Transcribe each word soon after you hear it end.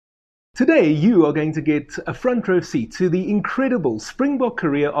Today, you are going to get a front row seat to the incredible Springbok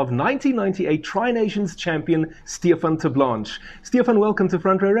career of 1998 Tri-Nations champion Stefan Terblanche. Stefan, welcome to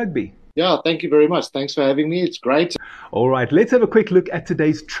Front Row Rugby. Yeah, thank you very much. Thanks for having me. It's great. All right, let's have a quick look at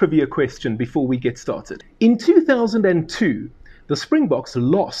today's trivia question before we get started. In 2002, the Springboks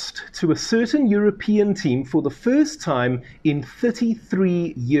lost to a certain European team for the first time in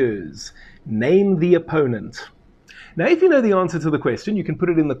 33 years. Name the opponent. Now, if you know the answer to the question, you can put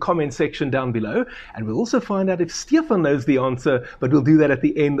it in the comment section down below, and we'll also find out if Stefan knows the answer, but we'll do that at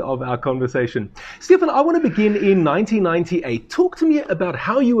the end of our conversation. Stefan, I want to begin in 1998. Talk to me about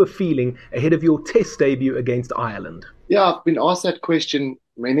how you were feeling ahead of your test debut against Ireland. Yeah, I've been asked that question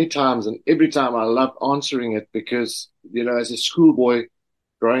many times, and every time I love answering it because, as a schoolboy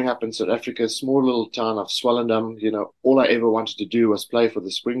growing up in South Africa, small little town of Swellendam, all I ever wanted to do was play for the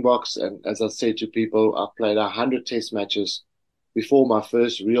Springboks. And as I said to people, I played 100 test matches before my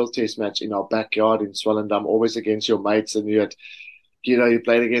first real test match in our backyard in Swellendam, always against your mates. And you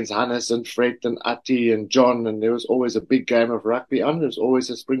played against Hannes and Fred and Atti and John. And there was always a big game of rugby on. There was always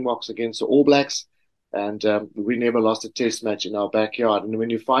the Springboks against the All Blacks. And we never lost a test match in our backyard. And when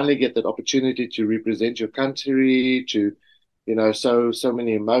you finally get that opportunity to represent your country, to so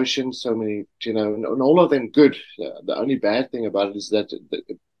many emotions, so many, and all of them good. The only bad thing about it is that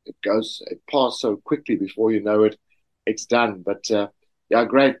it passes so quickly before you know it, it's done. But yeah,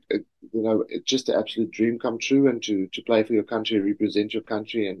 great. It's just an absolute dream come true, and to play for your country, represent your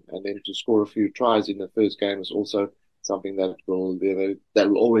country, and then to score a few tries in the first game is also something that will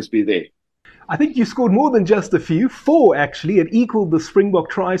always be there. I think you scored more than just a few, 4 actually. It equaled the Springbok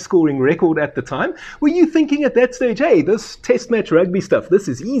try-scoring record at the time. Were you thinking at that stage, hey, this test match rugby stuff, this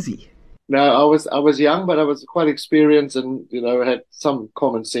is easy? No, I was young, but I was quite experienced and, had some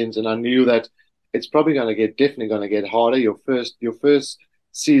common sense. And I knew that it's probably definitely going to get harder. Your first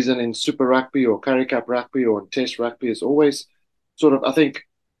season in Super Rugby or Currie Cup Rugby or in Test Rugby is always sort of, I think,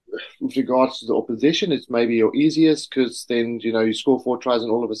 with regards to the opposition, it's maybe your easiest because then, you score 4 tries and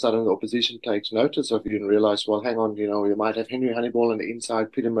all of a sudden the opposition takes notice of you and realize, well, hang on, you might have Henry Honeyball on the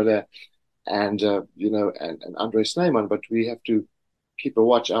inside, Peter Miller and Andre Snyman, but we have to keep a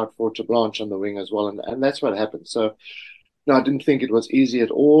watch out for Terblanche on the wing as well. And that's what happened. So, no, I didn't think it was easy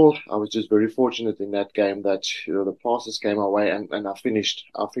at all. I was just very fortunate in that game that, the passes came our way and I finished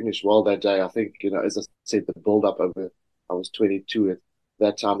well that day. I think, as I said, the build up I was 22 at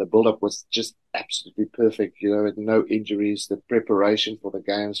that time. The build-up was just absolutely perfect, with no injuries. The preparation for the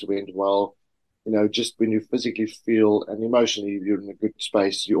games went well. Just when you physically feel and emotionally you're in a good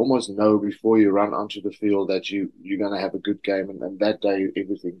space, you almost know before you run onto the field that you're going to have a good game. And that day,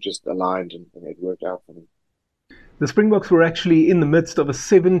 everything just aligned and it worked out for me. The Springboks were actually in the midst of a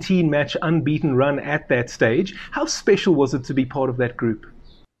 17-match unbeaten run at that stage. How special was it to be part of that group?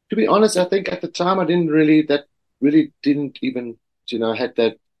 To be honest, I think at the time I didn't really even had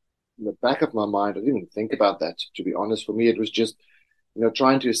that in the back of my mind. I didn't even think about that, to be honest. For me, it was just,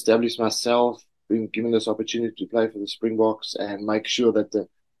 trying to establish myself, being given this opportunity to play for the Springboks and make sure that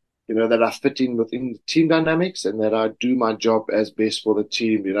that I fit in within the team dynamics and that I do my job as best for the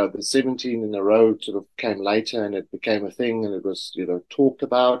team. The 17 in a row sort of came later and it became a thing and it was, talked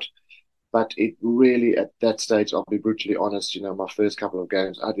about. But it really, at that stage, I'll be brutally honest, my first couple of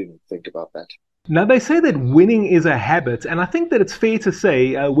games, I didn't think about that. Now, they say that winning is a habit, and I think that it's fair to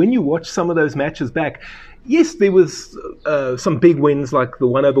say when you watch some of those matches back, yes, there was some big wins like the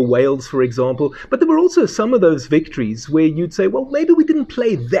one over Wales, for example, but there were also some of those victories where you'd say, well, maybe we didn't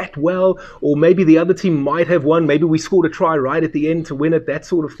play that well, or maybe the other team might have won, maybe we scored a try right at the end to win it, that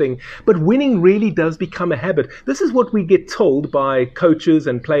sort of thing. But winning really does become a habit. This is what we get told by coaches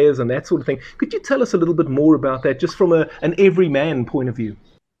and players and that sort of thing. Could you tell us a little bit more about that, just from an everyman point of view?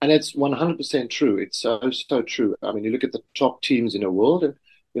 And it's 100% true. It's so true. I mean, you look at the top teams in the world, and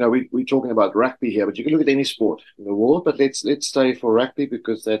we're talking about rugby here, but you can look at any sport in the world. But let's stay for rugby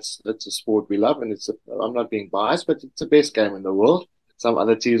because that's a sport we love, and I'm not being biased, but it's the best game in the world. Some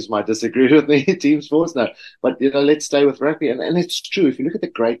other teams might disagree with me, team sports, no. But let's stay with rugby, and it's true. If you look at the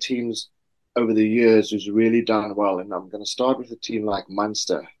great teams over the years, who's really done well, and I'm going to start with a team like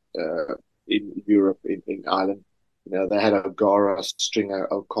Munster in Europe, in Ireland. They had O'Gara, Stringer,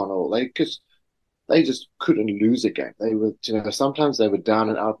 O'Connell. They just couldn't lose a game. They were, sometimes they were down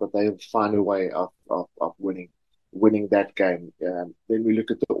and out, but they would find a way of winning that game. Then we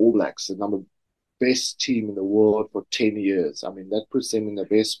look at the All Blacks, the number best team in the world for 10 years. I mean, that puts them in the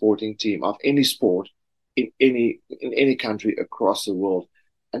best sporting team of any sport in any country across the world.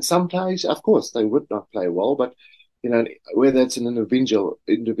 And sometimes, of course, they would not play well, but whether it's an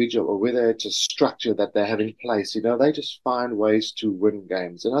individual or whether it's a structure that they have in place, they just find ways to win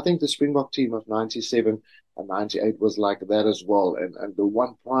games. And I think the Springbok team of 97 and 98 was like that as well. And the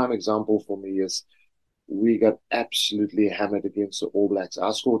one prime example for me is we got absolutely hammered against the All Blacks.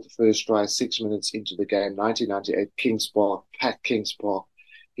 I scored the first try 6 minutes into the game, 1998, Kings Park, packed Kings Park.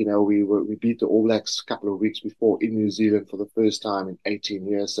 We beat the All Blacks a couple of weeks before in New Zealand for the first time in 18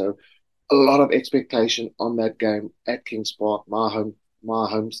 years. So a lot of expectation on that game at Kings Park, my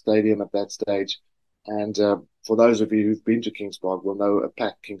home stadium at that stage. And for those of you who've been to Kings Park will know a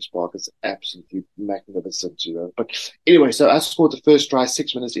packed Kings Park is absolutely magnificent. But anyway, so I scored the first try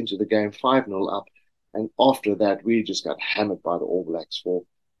 6 minutes into the game, 5-0 up. And after that, we just got hammered by the All Blacks for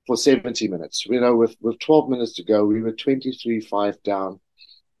 70 minutes. With 12 minutes to go, we were 23-5 down.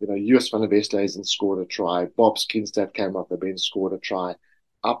 US van der Westhuizen scored a try. Bob Skinstad came off the bench, scored a try.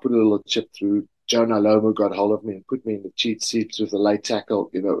 I put a little chip through. Jonah Lomu got hold of me and put me in the cheat seats with a late tackle.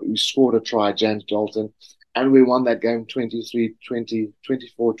 We scored a try, James Dalton, and we won that game 23-20,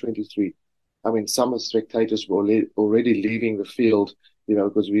 24-23. I mean, some of the spectators were already leaving the field,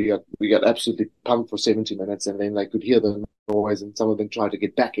 because we got absolutely pumped for 70 minutes, and then they could hear the noise, and some of them tried to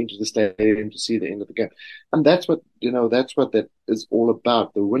get back into the stadium to see the end of the game. And that's what that is all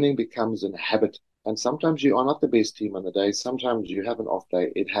about. The winning becomes a habit. And sometimes you are not the best team on the day. Sometimes you have an off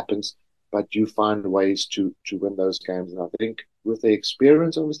day. It happens, but you find ways to win those games. And I think with the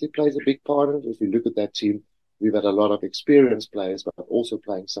experience obviously plays a big part of it. If you look at that team, we've had a lot of experienced players, but also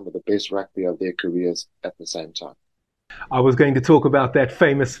playing some of the best rugby of their careers at the same time. I was going to talk about that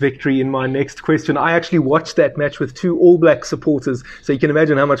famous victory in my next question. I actually watched that match with two All Black supporters, so you can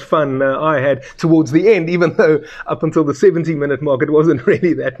imagine how much fun I had towards the end, even though up until the 70-minute mark it wasn't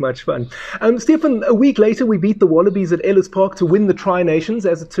really that much fun. Stefan, a week later we beat the Wallabies at Ellis Park to win the Tri-Nations.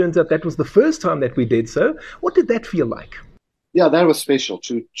 As it turns out, that was the first time that we did so. What did that feel like? Yeah, that was special.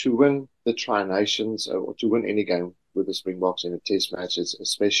 To win the Tri-Nations or to win any game with the Springboks in a test match is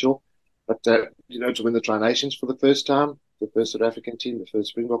special. But, to win the Tri-Nations for the first time, the first South African team, the first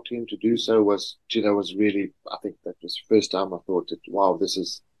Springbok team to do so was really, I think that was the first time I thought that, wow, this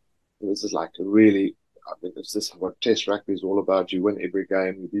is like a really, I think this is what Test rugby is all about. You win every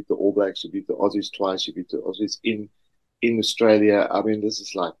game. You beat the All Blacks. You beat the Aussies twice. You beat the Aussies in Australia. I mean, this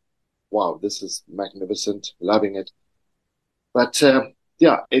is like, wow, this is magnificent. Loving it. But,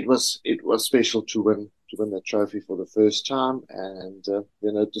 it was special to win the trophy for the first time, and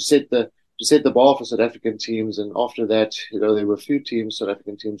to set the bar for South African teams. And after that, there were a few South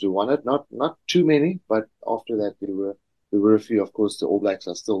African teams who won it, not too many, but after that there were a few. Of course, the All Blacks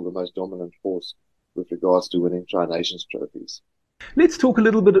are still the most dominant force with regards to winning Tri-Nations trophies. Let's talk a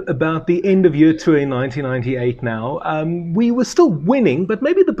little bit about the end of year tour in 1998 now. We were still winning, but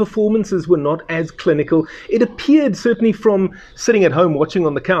maybe the performances were not as clinical. It appeared, certainly from sitting at home watching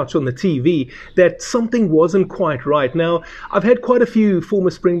on the couch on the TV, that something wasn't quite right. Now, I've had quite a few former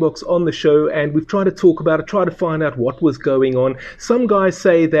Springboks on the show, and we've tried to talk about it, try to find out what was going on. Some guys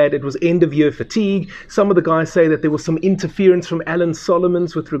say that it was end of year fatigue. Some of the guys say that there was some interference from Alan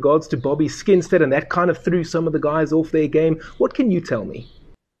Solomons with regards to Bobby Skinstad, and that kind of threw some of the guys off their game. What can you tell me?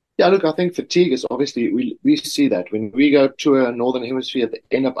 Yeah, look, I think fatigue is obviously, we see that when we go to a Northern Hemisphere at the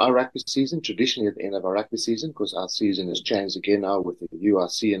end of our rugby season, traditionally at the end of our rugby season, because our season has changed again now with the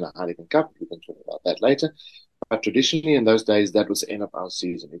URC and the Heineken Cup. We can talk about that later. But traditionally in those days, that was the end of our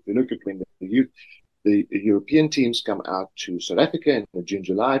season. If you look at when the European teams come out to South Africa in the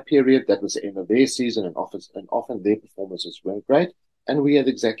June-July period, that was the end of their season, and often their performances weren't great. And we had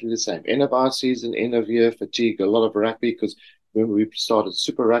exactly the same. End of our season, end of year fatigue, a lot of rugby, because when we started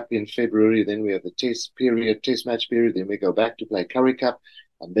Super Rugby in February, then we have the test match period, then we go back to play Currie Cup,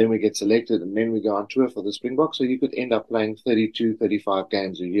 and then we get selected, and then we go on tour for the Springboks. So you could end up playing 32, 35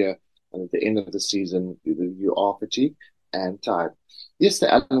 games a year, and at the end of the season, you are fatigued and tired. Yes,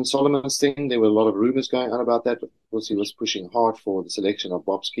 the Alan Solomons thing, there were a lot of rumors going on about that. Of course, he was pushing hard for the selection of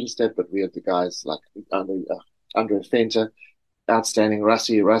Bob Skinstad, but we had the guys like Andre Venter, outstanding.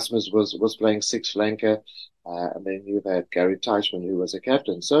 Rassie Erasmus was playing six flanker. And then you've had Gary Teichmann, who was a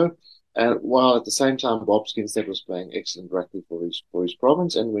captain. So, while at the same time, Bob Skinstad was playing excellent rugby for his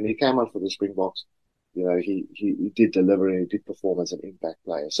province. And when he came out for the Springboks, he did deliver and he did perform as an impact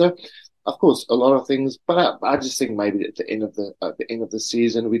player. So, of course, a lot of things, but I just think maybe at the end of the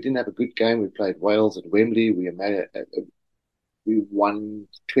season, we didn't have a good game. We played Wales at Wembley. We won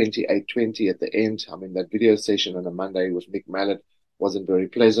 28-20 at the end. I mean, that video session on a Monday with Mick Mallett wasn't very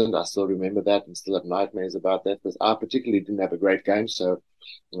pleasant. I still remember that and still have nightmares about that, because I particularly didn't have a great game. So,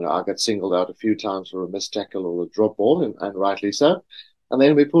 I got singled out a few times for a missed tackle or a drop ball, and rightly so. And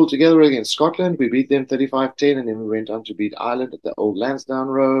then we pulled together against Scotland. We beat them 35-10, and then we went on to beat Ireland at the old Lansdowne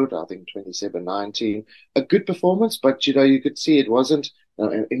Road, I think 27-19. A good performance, but, you could see it wasn't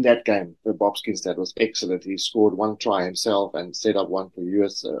in that game. Bob Skinstad was excellent. He scored one try himself and set up one for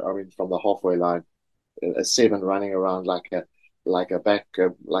US, from the halfway line, a 7 running around like a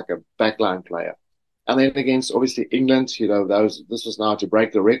backline player. And then against obviously England, this was now to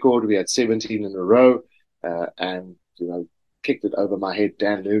break the record. We had 17 in a row, and kicked it over my head.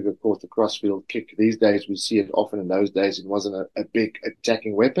 Dan Luger caught the crossfield kick. These days we see it often. In those days it wasn't a big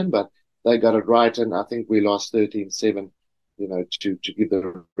attacking weapon, but they got it right, and I think we lost 13-7, to give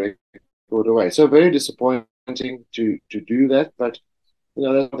the record away. So very disappointing to do that, but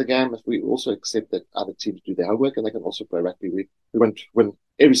that's the game. If we also accept that other teams do their homework and they can also play rugby, we won't win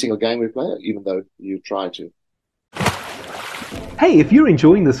every single game we play, even though you try to. Hey, if you're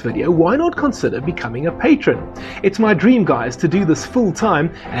enjoying this video, why not consider becoming a patron? It's my dream, guys, to do this full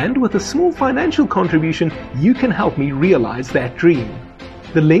time, and with a small financial contribution, you can help me realize that dream.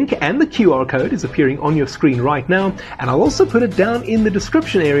 The link and the QR code is appearing on your screen right now, and I'll also put it down in the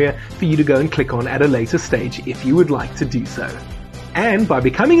description area for you to go and click on at a later stage if you would like to do so. And by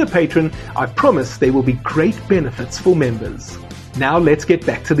becoming a patron, I promise there will be great benefits for members. Now let's get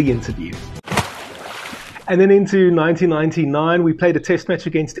back to the interview. And then into 1999, we played a test match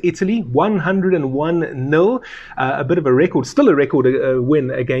against Italy, 101-0, a bit of a record, still a record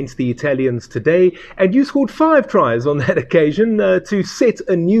win against the Italians today. And you scored 5 tries on that occasion to set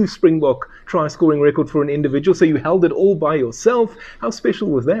a new Springbok try-scoring record for an individual. So you held it all by yourself. How special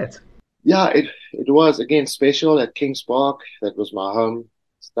was that? Yeah, it was, again, special at Kings Park. That was my home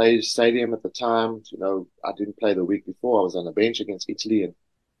stadium at the time. I didn't play the week before. I was on the bench against Italy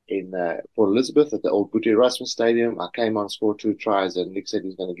in Port Elizabeth at the old Boetie Erasmus Stadium. I came on, scored 2 tries, and Nick said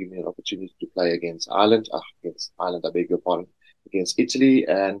he's going to give me an opportunity to play against Ireland. I beg your pardon, against Italy.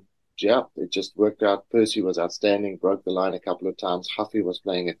 And yeah, it just worked out. Percy was outstanding, broke the line a couple of times. Huffy was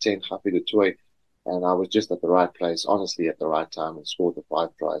playing at 10, Huffy the toy. And I was just at the right place, honestly, at the right time, and scored the 5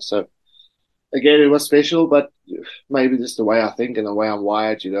 tries. So again, it was special, but maybe just the way I think and the way I'm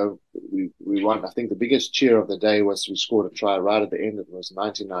wired, we won. I think the biggest cheer of the day was we scored a try right at the end. It was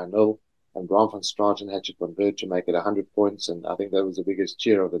 99-0, and Bram van Straten had to convert to make it 100 points, and I think that was the biggest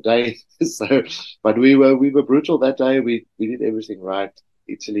cheer of the day. But we were brutal that day. We did everything right.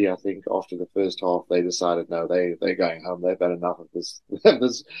 Italy, I think, after the first half, they decided, no, they're going home. They've had enough of this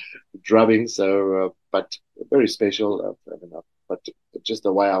drubbing. So, but very special. But just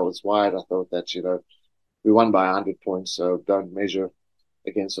the way I was wired, I thought that, we won by 100 points, so don't measure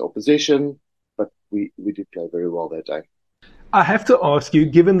against the opposition. But we did play very well that day. I have to ask you,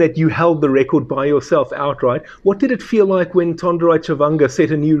 given that you held the record by yourself outright, what did it feel like when Tonderai Chavanga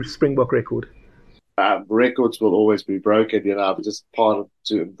set a new Springbok record? Records will always be broken. I'm just I'm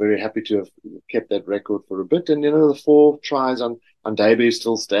very happy to have kept that record for a bit. And, the 4 tries on debut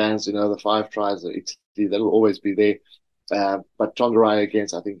still stands. The 5 tries at Italy, that'll always be there. But Tonderai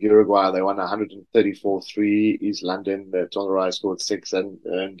against, I think, Uruguay, they won 134-3. East London, Tonderai scored 6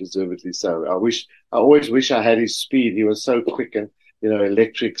 and deservedly so. I always wish I had his speed. He was so quick and,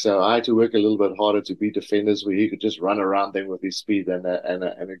 electric. So I had to work a little bit harder to beat defenders where he could just run around them with his speed and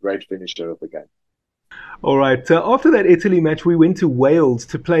a great finisher of the game. All right. After that Italy match, we went to Wales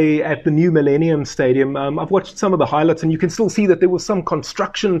to play at the new Millennium Stadium. I've watched some of the highlights, and you can still see that there was some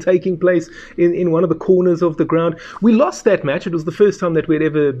construction taking place in one of the corners of the ground. We lost that match. It was the first time that we'd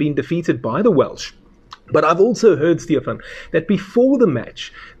ever been defeated by the Welsh. But I've also heard, Stefan, that before the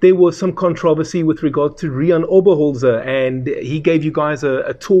match, there was some controversy with regard to Rian Oberholzer, and he gave you guys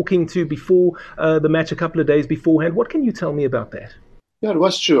a talking to before the match a couple of days beforehand. What can you tell me about that? Yeah, it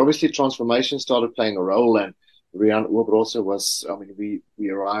was true. Obviously, transformation started playing a role, and Rian Oberholzer was, we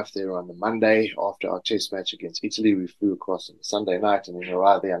arrived there on the Monday after our test match against Italy. We flew across on the Sunday night and then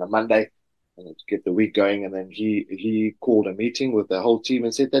arrived there on a Monday and to get the week going. And then he called a meeting with the whole team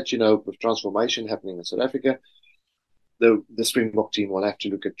and said that, with transformation happening in South Africa, the Springbok team will have to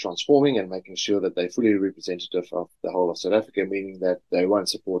look at transforming and making sure that they're fully representative of the whole of South Africa, meaning that they won't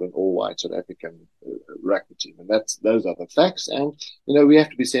support an all-white South African rugby team. And those are the facts. And, we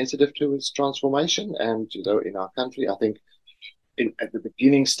have to be sensitive to its transformation. And, in our country, I think at the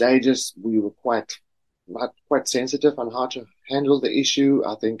beginning stages, we were quite sensitive on how to handle the issue.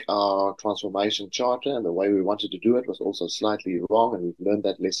 I think our transformation charter and the way we wanted to do it was also slightly wrong. And we've learned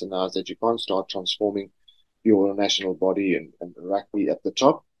that lesson now, is that you can't start transforming your national body and rugby at the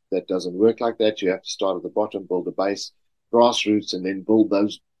top. That doesn't work like that. You have to start at the bottom, build the base, grassroots, and then build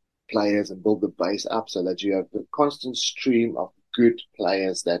those players and build the base up so that you have the constant stream of good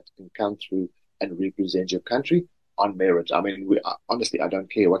players that can come through and represent your country. on merit. I mean, honestly, I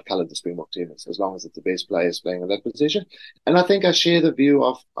don't care what color the Springbok team is, as long as it's the best players playing in that position. And I think I share the view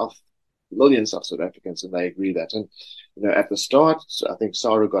of millions of South Africans, and they agree that. And at the start, I think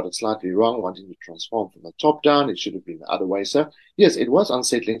Saru got it slightly wrong, wanting to transform from the top down. It should have been the other way. So yes, it was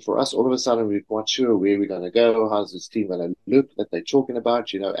unsettling for us. All of a sudden, we weren't sure where we're going to go. How's this team going to look that they're talking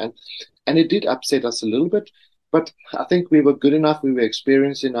about? And it did upset us a little bit. But I think we were good enough. We were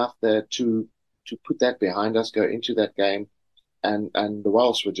experienced enough there to put that behind us, go into that game. And the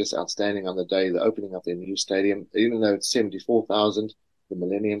Welsh were just outstanding on the day, the opening of their new stadium. Even though it's 74,000, the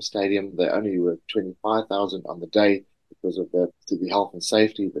Millennium Stadium, they only were 25,000 on the day because of the health and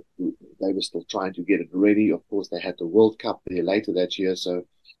safety. But they were still trying to get it ready. Of course, they had the World Cup there later that year, so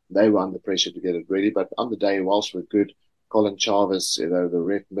they were under pressure to get it ready. But on the day, Welsh were good. Colin Chavez, the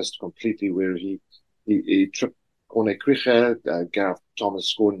ref missed completely where he tripped Corne Krige. Gareth Thomas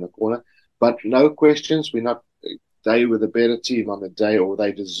scored in the corner. But no questions, they were the better team on the day, or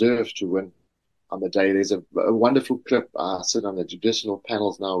they deserved to win on the day. There's a wonderful clip. I sit on the judicial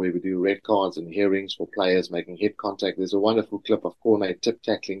panels now where we do red cards and hearings for players making head contact. There's a wonderful clip of Corne tip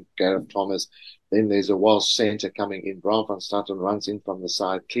tackling Gareth Thomas. Then there's a Welsh centre coming in. Brian van Staten runs in from the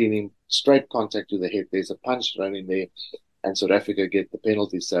side, cleaning, straight contact to the head. There's a punch thrown in there, and South Africa get the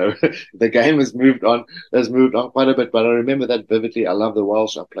penalty. So the game has moved on quite a bit. But I remember that vividly. I love the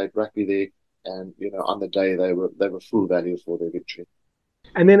Welsh. I played rugby there. And, on the day, they were full value for their victory.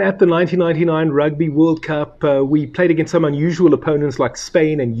 And then at the 1999 Rugby World Cup, we played against some unusual opponents like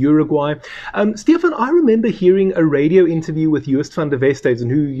Spain and Uruguay. Stefan, I remember hearing a radio interview with Joost van der Westhuizen,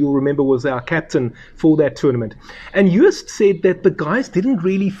 who you'll remember was our captain for that tournament. And Joost said that the guys didn't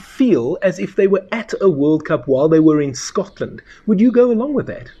really feel as if they were at a World Cup while they were in Scotland. Would you go along with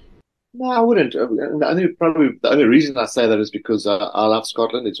that? No, I wouldn't. The only reason I say that is because I love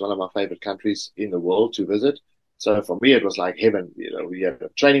Scotland. It's one of my favorite countries in the world to visit. So for me, it was like heaven. We had a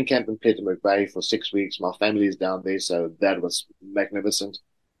training camp in Plettenberg Bay for 6 weeks. My family is down there, so that was magnificent.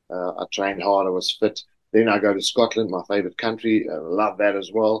 I trained hard. I was fit. Then I go to Scotland, my favorite country. I love that as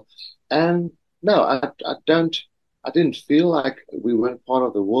well. And no, I didn't feel like we weren't part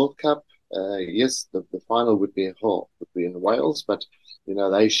of the World Cup. Yes, the final would be in Wales, but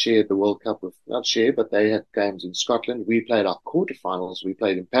they shared the World Cup not share, but they had games in Scotland. We played our quarterfinals. We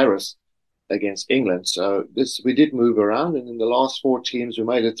played in Paris against England. So we did move around, and in the last 4 teams, we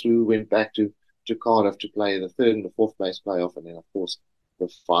made it through, went back to Cardiff to play the 3rd and the 4th place playoff, and then of course the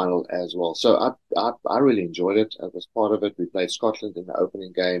final as well. So I really enjoyed it. I was part of it. We played Scotland in the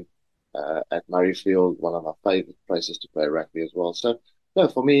opening game at Murrayfield, one of my favorite places to play rugby as well. So no,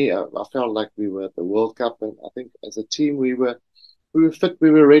 for me, I felt like we were at the World Cup, and I think as a team we were fit,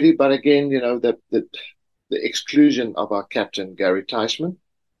 we were ready. But again, the exclusion of our captain Gary Teichmann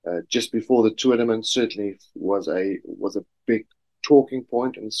just before the tournament certainly was a big talking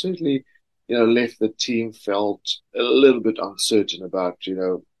point, and certainly left the team felt a little bit uncertain about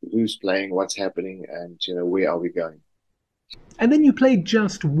who's playing, what's happening, and where are we going. And then you played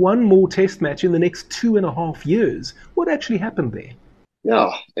just one more test match in the next 2.5 years. What actually happened there?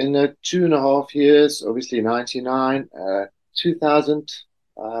 Yeah, in 2.5 years, obviously 99, 2000.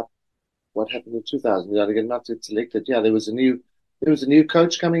 What happened in 2000? I did not get selected. Yeah, there was a new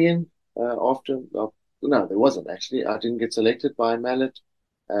coach coming in after. No, there wasn't actually. I didn't get selected by Mallet.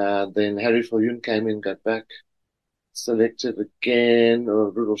 Then Harry Viljoen came in, got back selected again.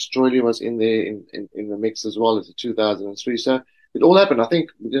 Rudolf Stroyle was in there in the mix as well. It's 2003. So it all happened. I think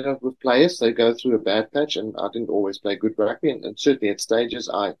with players, they go through a bad patch, and I didn't always play good rugby, and certainly at stages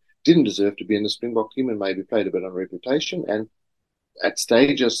I didn't deserve to be in the Springbok team, and maybe played a bit on reputation. And at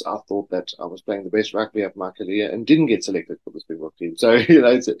stages, I thought that I was playing the best rugby of my career and didn't get selected for the Springbok team. So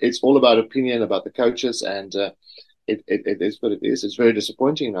it's all about opinion, about the coaches, and it is what it is. It's very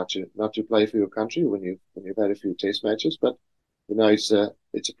disappointing not to play for your country when you've had a few test matches, but it's a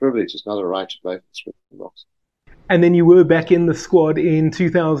privilege. It's not a right to play for the Springboks. And then you were back in the squad in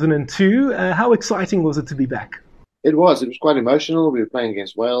 2002. How exciting was it to be back? It was quite emotional. We were playing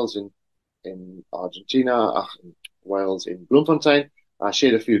against Wales in Argentina, Wales in Bloemfontein. I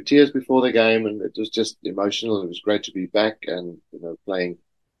shed a few tears before the game, and it was just emotional. It was great to be back and playing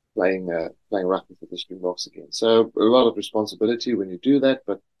rugby for the Springboks again. So a lot of responsibility when you do that,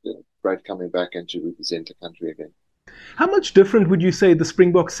 but great coming back and to represent the country again. How much different would you say the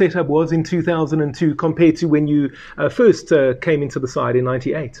Springbok setup was in 2002 compared to when you first came into the side in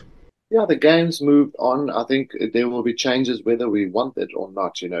 98? Yeah, the game's moved on. I think there will be changes whether we want it or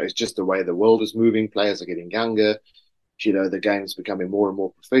not. It's just the way the world is moving. Players are getting younger. the game's becoming more and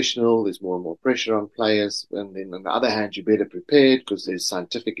more professional. There's more and more pressure on players. And then on the other hand, you're better prepared because there's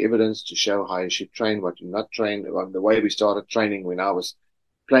scientific evidence to show how you should train, what you not train. The way we started training when I was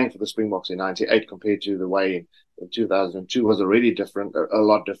playing for the Springboks in 98 compared to the way in 2002 was already different, a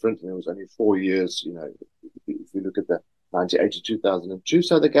lot different. And it was only 4 years, if we look at the 98 to 2002.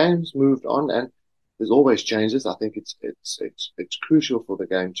 So the game's moved on and there's always changes. I think it's crucial for the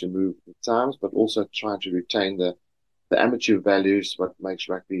game to move with times, but also trying to retain the amateur values, what makes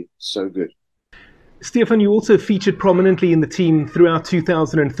rugby so good. Stefan, you also featured prominently in the team throughout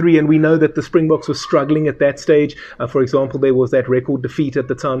 2003, and we know that the Springboks were struggling at that stage. For example, there was that record defeat at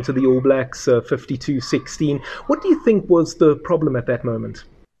the time to the All Blacks, 52-16. What do you think was the problem at that moment?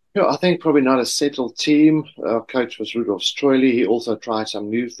 I think probably not a settled team. Our coach was Rudolf Stroili. He also tried some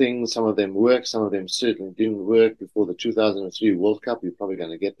new things. Some of them worked. Some of them certainly didn't work. Before the 2003 World Cup, we're probably going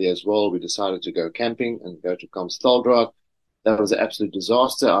to get there as well. We decided to go camping and go to Kamstaldraad. That was an absolute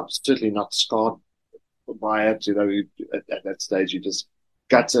disaster. I'm certainly not scarred by it. At that stage, you just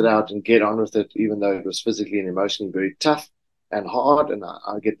guts it out and get on with it, even though it was physically and emotionally very tough and hard. And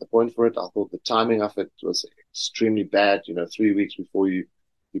I get the point for it. I thought the timing of it was extremely bad. 3 weeks before you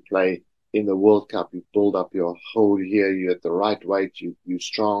play in the World Cup, you build up your whole year, you're at the right weight, you're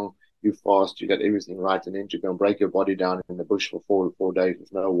strong, you're fast, you got everything right, and then you go and break your body down in the bush for four days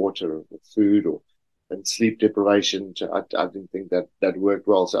with no water or food and sleep deprivation. I didn't think that worked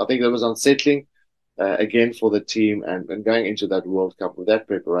well. So I think that was unsettling again for the team, and going into that World Cup with that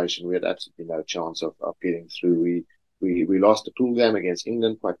preparation, we had absolutely no chance of getting through. We lost the pool game against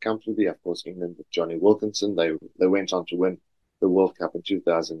England quite comfortably. Of course, England with Johnny Wilkinson, they went on to win the World Cup in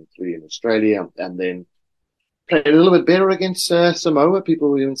 2003 in Australia, and then played a little bit better against Samoa.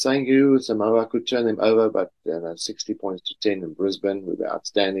 People were even saying Samoa could turn them over, but 60 points to 10 in Brisbane was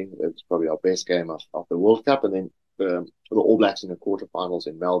outstanding. It was probably our best game of the World Cup. And then the All Blacks in the quarterfinals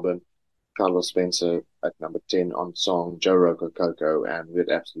in Melbourne, Carlos Spencer at number 10 on song, Joe Rokocoko, and we had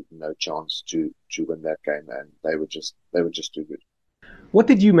absolutely no chance to win that game, and they were just too good. What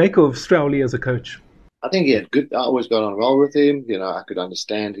did you make of Strouli as a coach? I think he had good. I always got on well with him. I could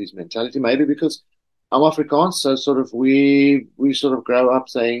understand his mentality, maybe because I'm Afrikaans, so sort of we sort of grow up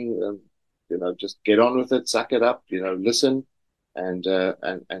saying, just get on with it, suck it up, listen, and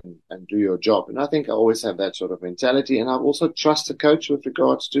do your job. And I think I always have that sort of mentality, and I also trust the coach with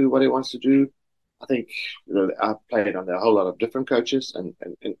regards to what he wants to do. I think I've played under a whole lot of different coaches, and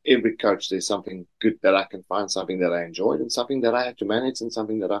in every coach there's something good that I can find, something that I enjoyed, and something that I had to manage, and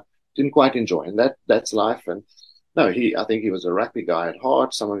something that I didn't quite enjoy, and that's life. And no, I think he was a rugby guy at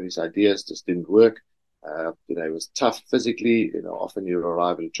heart. Some of his ideas just didn't work. He was tough physically. Often you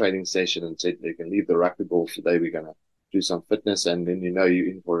arrive at a training session and said, you can leave the rugby ball today. We're going to do some fitness, and then you're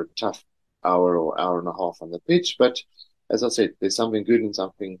in for a tough hour or hour and a half on the pitch. But as I said, there's something good and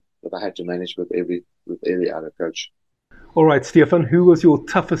something that I had to manage with every other coach. All right, Stefan, who was your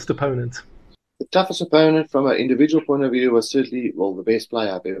toughest opponent? The toughest opponent from an individual point of view was certainly, the best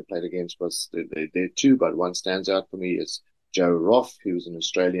player I've ever played against was, there are two, but one stands out for me is Joe Roth. He was an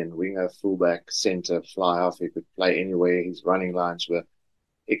Australian winger, fullback, centre, fly-half. He could play anywhere. His running lines were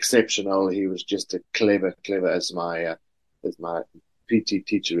exceptional. He was just a clever, as my PT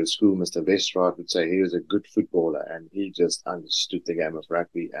teacher at school, Mr. Vestrad, would say. He was a good footballer, and he just understood the game of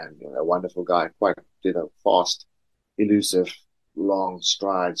rugby, and a wonderful guy, quite fast, elusive, long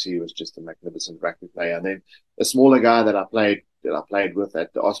strides. He was just a magnificent rugby player. And then a smaller guy that I played with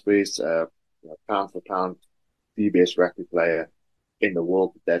at the Ospreys, pound for pound, the best rugby player in the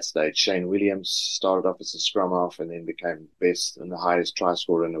world at that stage. Shane Williams started off as a scrum half and then became best and the highest try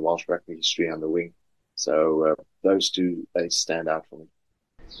scorer in the Welsh rugby history on the wing. So those two, they stand out for me.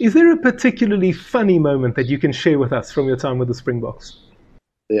 Is there a particularly funny moment that you can share with us from your time with the Springboks?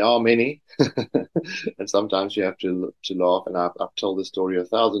 There are many, and sometimes you have to laugh. And I've told this story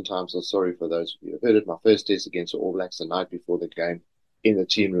 1,000 times. So sorry for those of you who heard it. My first test against the All Blacks the night before the game in the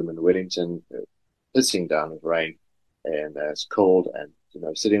team room in Wellington, pissing down with rain, and it's cold, and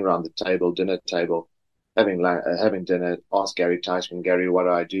sitting around the dinner table, having dinner. Asked Gary Teichman, Gary, what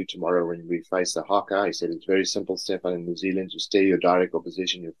do I do tomorrow when we face the Haka? He said, it's very simple, Stefan. In New Zealand, you stare your direct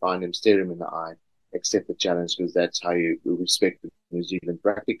opposition, you find him, stare him in the eye, accept the challenge, because that's how you respect the New Zealand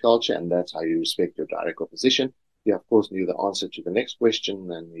rugby culture, and that's how you respect your direct opposition. He, of course, knew the answer to the next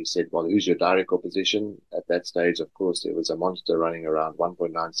question, and he said, well, who's your direct opposition? At that stage, of course, there was a monster running around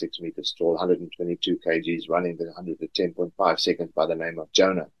 1.96 meters tall, 122 kgs, running the 110.5 seconds by the name of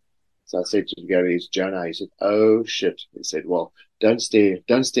Jonah. So I said to Gary, it's Jonah. He said, oh, shit. He said, well, don't stare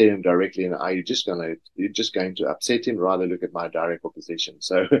him directly in the eye. You're just going to upset him. Rather look at my direct opposition.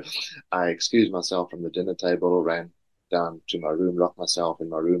 So I excused myself from the dinner table, ran down to my room, locked myself in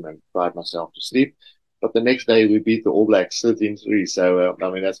my room, and cried myself to sleep. But the next day we beat the All Blacks 13-3. So I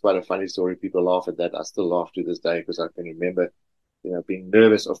mean, that's quite a funny story. People laugh at that. I still laugh to this day because I can remember, being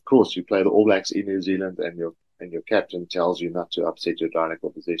nervous. Of course, you play the All Blacks in New Zealand, and your captain tells you not to upset your direct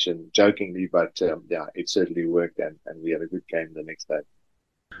opposition, jokingly, but yeah, it certainly worked, and we had a good game the next day.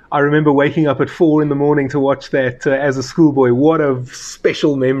 I remember waking up at 4 a.m. to watch that as a schoolboy. What a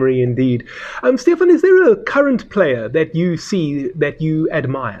special memory indeed. Stefan, is there a current player that you see that you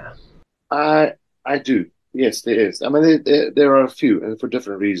admire? I do. Yes, there is. I mean, there are a few, and for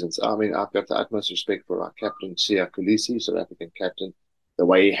different reasons. I mean, I've got the utmost respect for our captain, Odyssey, South African captain. The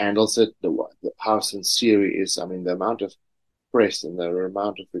way he handles it, how sincere he is. I mean, the amount of press and the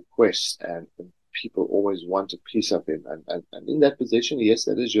amount of requests and people always want a piece of him. And in that position, yes,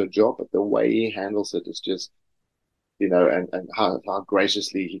 that is your job, but the way he handles it is just, and how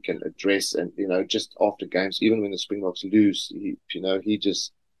graciously he can address and, just after games, even when the Springboks lose, he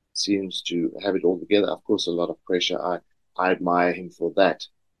just seems to have it all together. Of course, a lot of pressure. I admire him for that,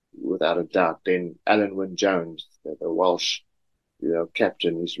 without a doubt. Then Alan Wynne-Jones, the Welsh,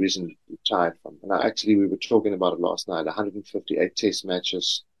 captain, he's recently retired from. And we were talking about it last night. 158 Test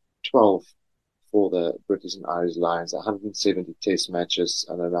matches, 12 for the British and Irish Lions, 170 Test matches.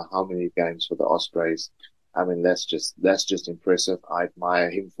 I don't know how many games for the Ospreys. I mean, that's just impressive. I admire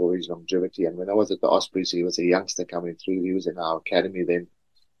him for his longevity. And when I was at the Ospreys, he was a youngster coming through. He was in our academy then.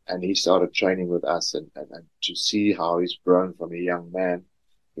 And he started training with us, and to see how he's grown from a young man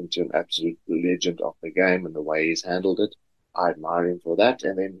into an absolute legend of the game and the way he's handled it, I admire him for that.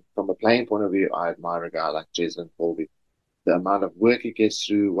 And then from a playing point of view, I admire a guy like Jason Colby. The amount of work he gets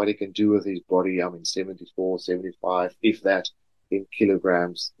through, what he can do with his body, I mean, 74, 75, if that, in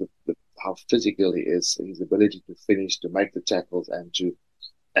kilograms, how physical he is, his ability to finish, to make the tackles, and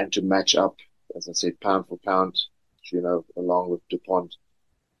to match up, as I said, pound for pound, along with DuPont,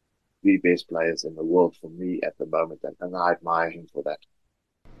 the best players in the world for me at the moment, and I admire him for that.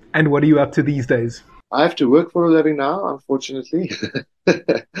 And what are you up to these days? I have to work for a living now, unfortunately.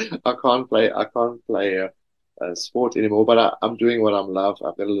 I can't play a sport anymore, but I'm doing what I love.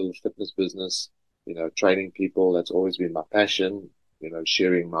 I've got a little fitness business, training people. That's always been my passion,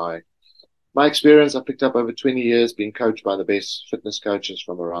 sharing my experience. I picked up over 20 years being coached by the best fitness coaches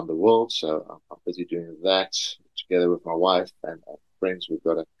from around the world. So I'm busy doing that together with my wife and friends. We've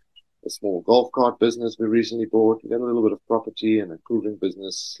got a small golf cart business we recently bought. We got a little bit of property and a cooling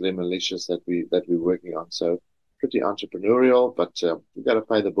business, Slim and Licious, that we're working on. So pretty entrepreneurial, but we've got to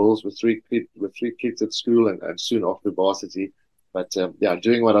pay the bills with three kids at school and soon off to varsity. But yeah,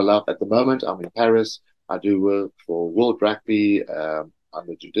 doing what I love at the moment. I'm in Paris. I do work for World Rugby on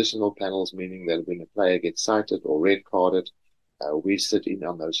the judicial panels, meaning that when a player gets cited or red carded, we sit in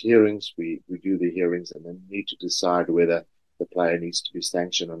on those hearings. We do the hearings and then need to decide whether the player needs to be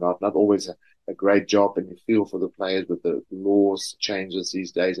sanctioned or not. Not always a great job, and you feel for the players with the laws changes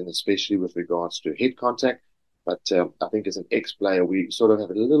these days, and especially with regards to head contact. But I think as an ex-player, we sort of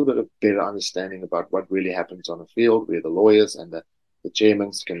have a little bit of better understanding about what really happens on the field, where the lawyers and the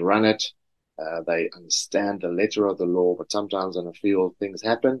chairmen can run it. They understand the letter of the law, but sometimes on the field things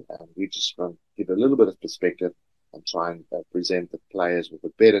happen, and we just want to give a little bit of perspective and try and present the players with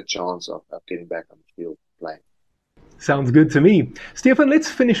a better chance of getting back on the field playing. Sounds good to me. Stefan, let's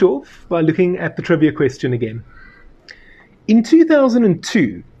finish off by looking at the trivia question again. In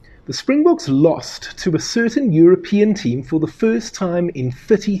 2002, the Springboks lost to a certain European team for the first time in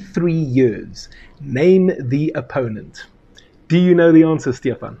 33 years. Name the opponent. Do you know the answer,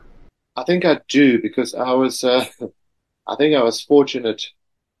 Stefan? I think I do, because I think I was fortunate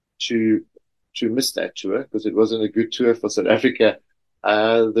to miss that tour, because it wasn't a good tour for South Africa.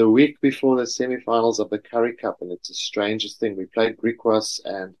 The week before the semi-finals of the Currie Cup, and it's the strangest thing. We played Griquas,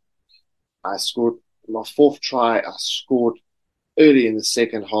 and I scored my fourth try. I scored early in the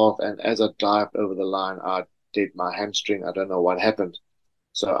second half, and as I dived over the line, I did my hamstring. I don't know what happened.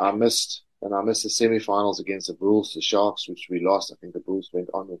 So I missed the semi-finals against the Bulls, the Sharks, which we lost. I think the Bulls went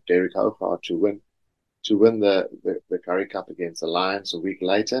on with Derek Hougaard to win the Currie Cup against the Lions a week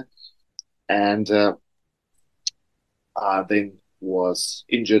later. And I then was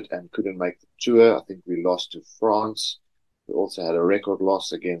injured and couldn't make the tour. I think we lost to France. We also had a record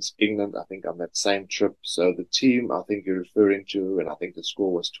loss against England, I think, on that same trip. So the team I think you're referring to, and I think the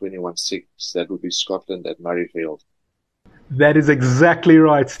score was 21-6, that would be Scotland at Murrayfield. That is exactly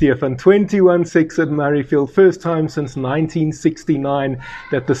right, Stefan. 21-6 at Murrayfield. First time since 1969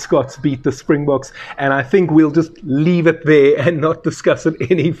 that the Scots beat the Springboks. And I think we'll just leave it there and not discuss it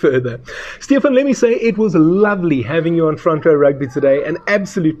any further. Stefan, let me say it was lovely having you on Front Row Rugby today. An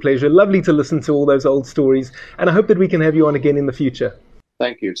absolute pleasure. Lovely to listen to all those old stories. And I hope that we can have you on again in the future.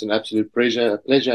 Thank you. It's an absolute pleasure.